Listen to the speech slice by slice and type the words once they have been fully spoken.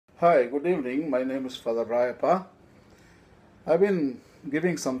Hi, good evening. My name is Father Rayappa. I've been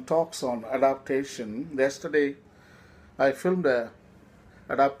giving some talks on adaptation. Yesterday, I filmed a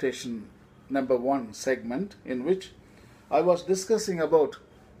adaptation number 1 segment in which I was discussing about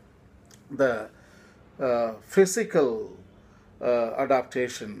the physical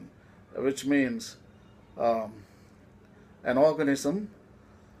adaptation, which means um, an organism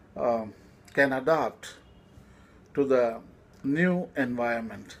um, can adapt to the new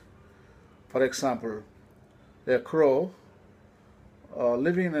environment. For example, a crow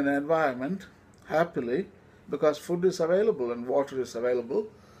living in an environment happily because food is available and water is available,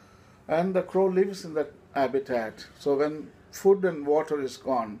 and the crow lives in that habitat. So when food and water is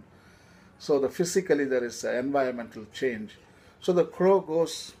gone, so physically there is an environmental change. So the crow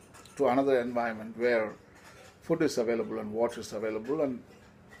goes to another environment where food is available and water is available, and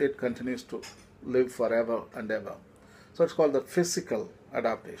it continues to live forever and ever. So it's called the physical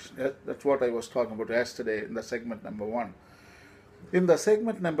adaptation. That's what I was talking about yesterday in the segment number 1. In the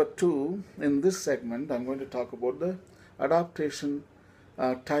segment number 2, in this segment, I'm going to talk about the adaptation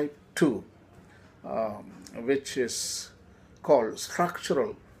type 2, which is called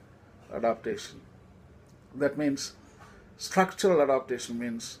structural adaptation. That means structural adaptation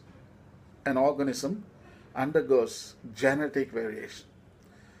means an organism undergoes genetic variation.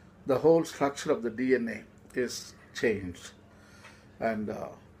 The whole structure of the DNA is changed, and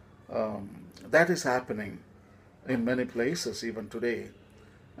that is happening in many places even today.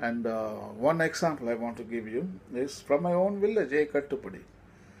 And one example I want to give you is from my own village, Ekattupudi,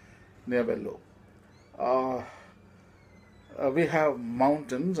 near Vello. We have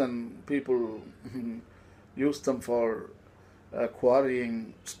mountains, and people use them for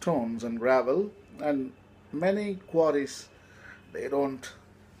quarrying stones and gravel, and many quarries, they don't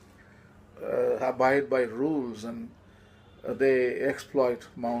abide by rules, and they exploit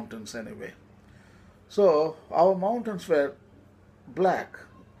mountains anyway. So our mountains were black,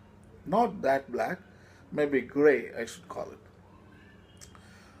 not that black, maybe gray I should call it.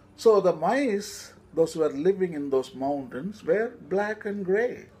 So the mice, those who were living in those mountains, were black and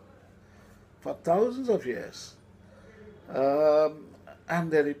gray for thousands of years.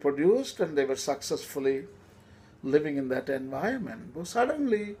 And they reproduced, and they were successfully living in that environment. But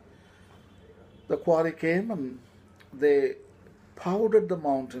suddenly the quarry came, and they powdered the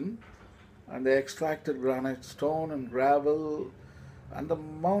mountain, and they extracted granite, stone and gravel, and the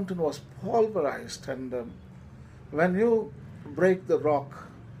mountain was pulverized. And when you break the rock,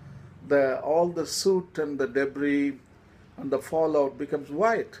 all the soot and the debris and the fallout becomes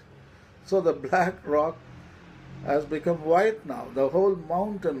white. So the black rock has become white now. The whole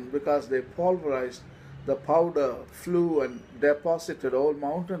mountain, because they pulverized, the powder flew and deposited whole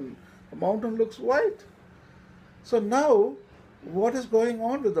mountain. The mountain looks white. So now, what is going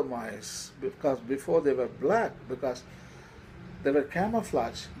on with the mice? Because before they were black, because they were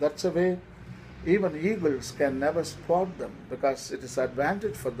camouflaged. That's the way even eagles can never spot them, because it is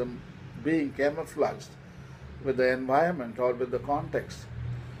advantage for them being camouflaged with the environment or with the context.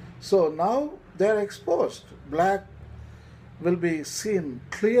 So now they are exposed. Black will be seen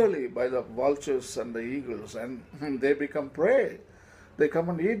clearly by the vultures and the eagles, and they become prey. They come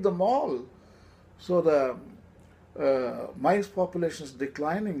and eat them all. So the mice population is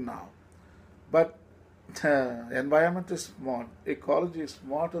declining now. But environment is smart, ecology is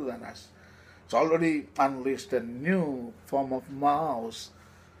smarter than us. It's already unleashed a new form of mouse,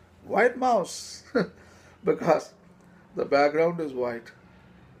 white mouse, because the background is white.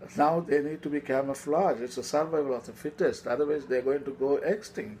 Now they need to be camouflaged. It's a survival of the fittest. Otherwise they're going to go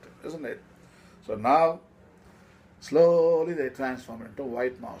extinct, isn't it? So now slowly they transform into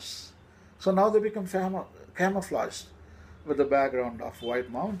white mouse. So now they become camouflaged with the background of white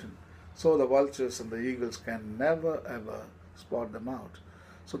mountain. So the vultures and the eagles can never ever spot them out.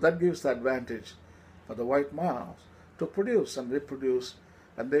 So that gives the advantage for the white mouse to produce and reproduce,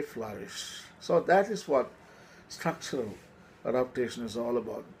 and they flourish. So that is what structural adaptation is all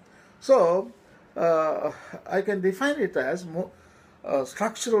about. So I can define it as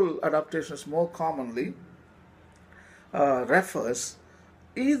structural adaptation is more commonly refers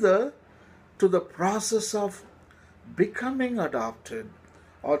either to the process of becoming adapted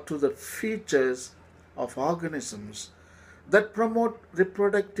or to the features of organisms that promote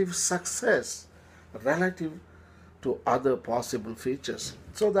reproductive success relative to other possible features.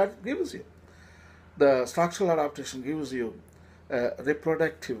 So that gives you, the structural adaptation gives you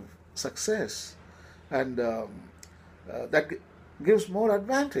reproductive success, and that gives more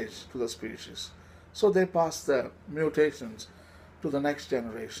advantage to the species. So they pass the mutations to the next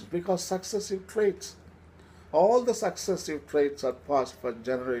generation because successive traits All the successive traits are passed for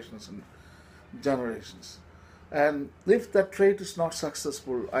generations and generations. And if that trait is not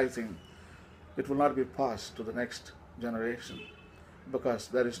successful, I think it will not be passed to the next generation because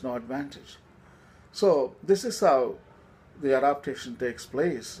there is no advantage. So this is how the adaptation takes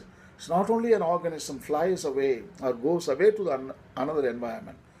place. It's not only an organism flies away or goes away to another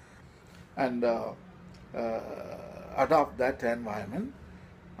environment and adopt that environment,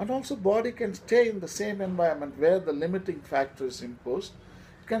 and also body can stay in the same environment where the limiting factor is imposed.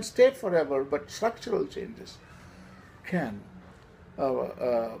 It can stay forever, but structural changes can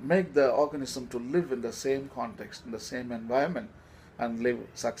make the organism to live in the same context, in the same environment, and live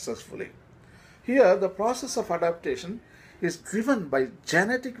successfully. Here, the process of adaptation is driven by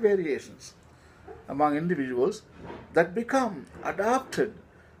genetic variations among individuals that become adapted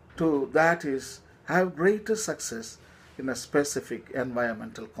to, that is, have greater success in a specific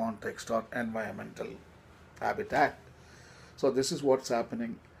environmental context or environmental habitat. So this is what's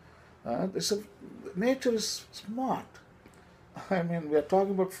happening. Nature is smart. I mean, we are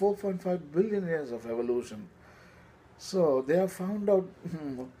talking about 4.5 billion years of evolution. So they have found out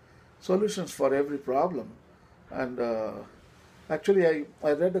solutions for every problem. And actually,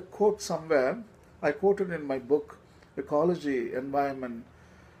 I read a quote somewhere. I quoted in my book, Ecology, Environment,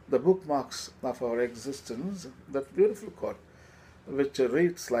 the Bookmarks of Our Existence, that beautiful quote, which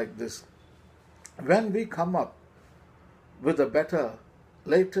reads like this: when we come up with a better,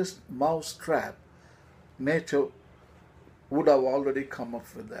 latest mouse trap, nature would have already come up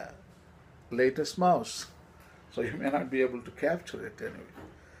with the latest mouse. So you may not be able to capture it anyway.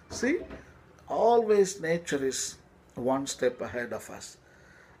 See, always nature is one step ahead of us.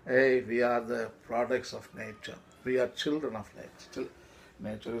 Hey, we are the products of nature. We are children of nature.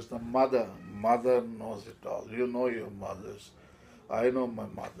 Nature is the mother. Mother knows it all. You know your mothers. I know my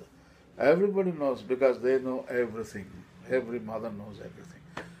mother. Everybody knows because they know everything. Every mother knows everything.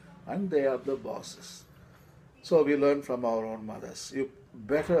 And they are the bosses. So we learn from our own mothers. You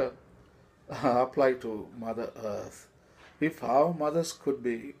better apply to Mother Earth. If our mothers could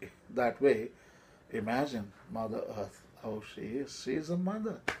be that way, imagine Mother Earth, how she is. She is a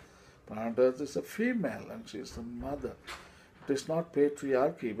mother. Planet Earth is a female and she is a mother. It is not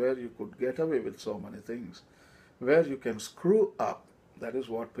patriarchy where you could get away with so many things, where you can screw up. That is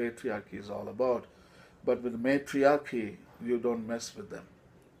what patriarchy is all about. But with matriarchy, you don't mess with them.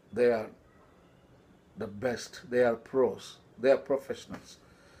 They are the best. They are pros. They are professionals.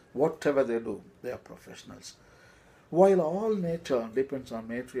 Whatever they do, they are professionals. While all nature depends on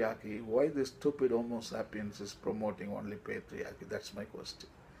matriarchy, why this stupid Homo sapiens is promoting only patriarchy? That's my question.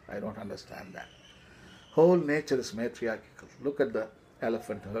 I don't understand that. Whole nature is matriarchal. Look at the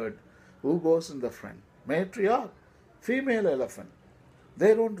elephant herd. Who goes in the front? Matriarch, female elephant.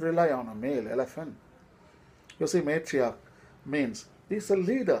 They don't rely on a male elephant. You see, matriarch means he's a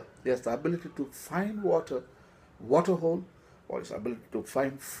leader. He has the ability to find water hole, or his ability to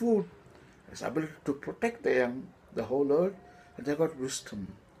find food, his ability to protect the young, the whole herd, and they got wisdom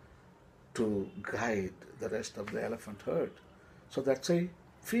to guide the rest of the elephant herd. So that's a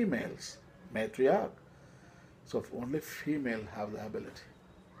females, matriarch. So only female have the ability.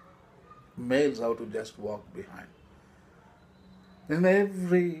 Males have to just walk behind. In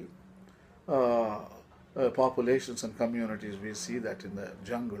every populations and communities, we see that in the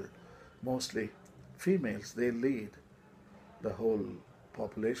jungle, mostly females, they lead the whole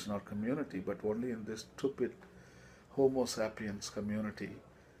population or community, but only in this stupid Homo sapiens community,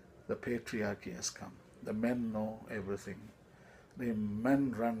 the patriarchy has come. The men know everything. The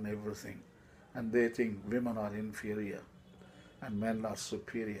men run everything. And they think women are inferior and men are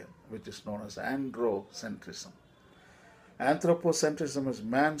superior, which is known as androcentrism. Anthropocentrism is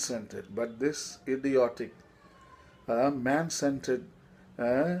man-centered, but this idiotic man-centered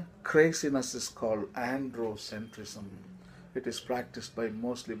craziness is called androcentrism. It is practiced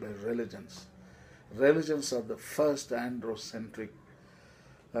mostly by religions. Religions are the first androcentric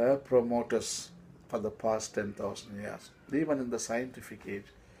promoters for the past 10,000 years. Even in the scientific age,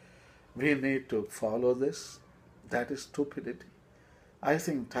 we need to follow this. That is stupidity. I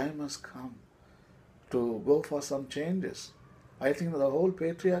think time has come to go for some changes. I think the whole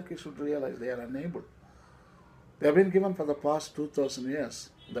patriarchy should realize they are unable. They have been given for the past 2,000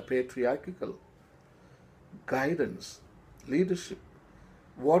 years the patriarchal guidance, leadership.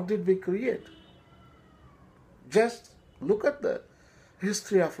 What did we create? Just look at the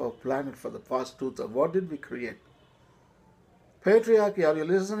history of our planet for the past 2,000. What did we create? Patriarchy, are you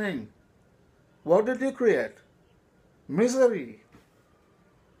listening? What did you create? Misery,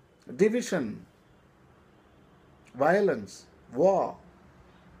 division, violence, war,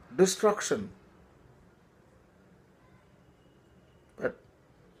 destruction.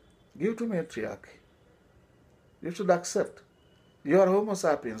 Give to matriarchy. You should accept. You are Homo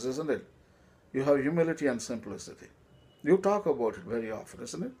sapiens, isn't it? You have humility and simplicity. You talk about it very often,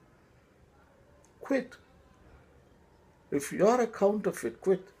 isn't it? Quit. If you are a counterfeit,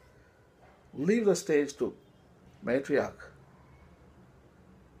 quit. Leave the stage to matriarch.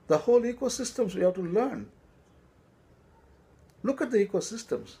 The whole ecosystems we have to learn. Look at the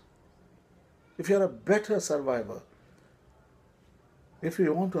ecosystems. If you are a better survivor, if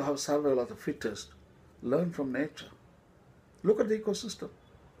you want to have survival of the fittest, learn from nature. Look at the ecosystem.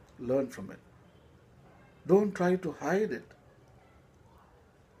 Learn from it. Don't try to hide it.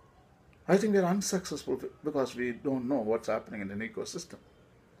 I think we are unsuccessful because we don't know what's happening in an ecosystem.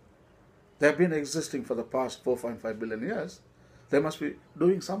 They have been existing for the past 4.5 billion years. They must be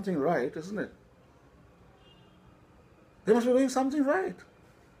doing something right, isn't it? They must be doing something right.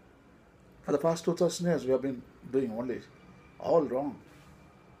 For the past 2,000 years, we have been doing only all wrong.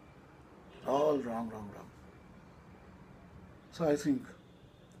 All wrong. So I think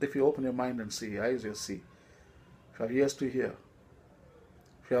if you open your mind and see, eyes you see, if you have ears to hear,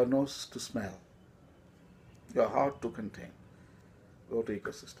 if you have nose to smell, your heart to contain, go to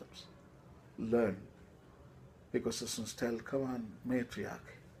ecosystems. Learn. Ecosystems tell, come on, matriarch,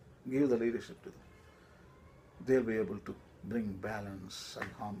 give the leadership to them. They'll be able to bring balance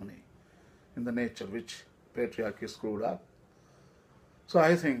and harmony in the nature which patriarchy screwed up. So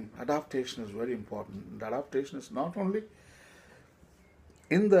I think adaptation is very important. And adaptation is not only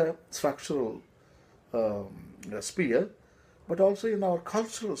in the structural sphere, but also in our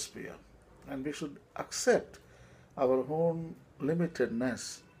cultural sphere. And we should accept our own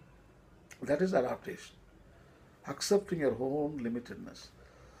limitedness. That is adaptation. Accepting your own limitedness,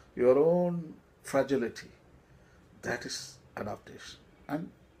 your own fragility, that is adaptation. And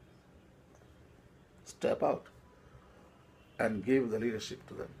step out and give the leadership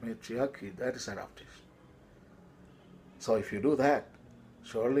to the matriarchy, that is adaptation. So if you do that,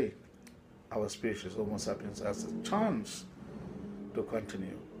 surely our species, Homo sapiens, has a chance to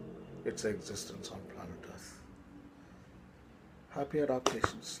continue its existence on planet Earth. Happy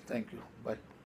adaptations. Thank you. Bye.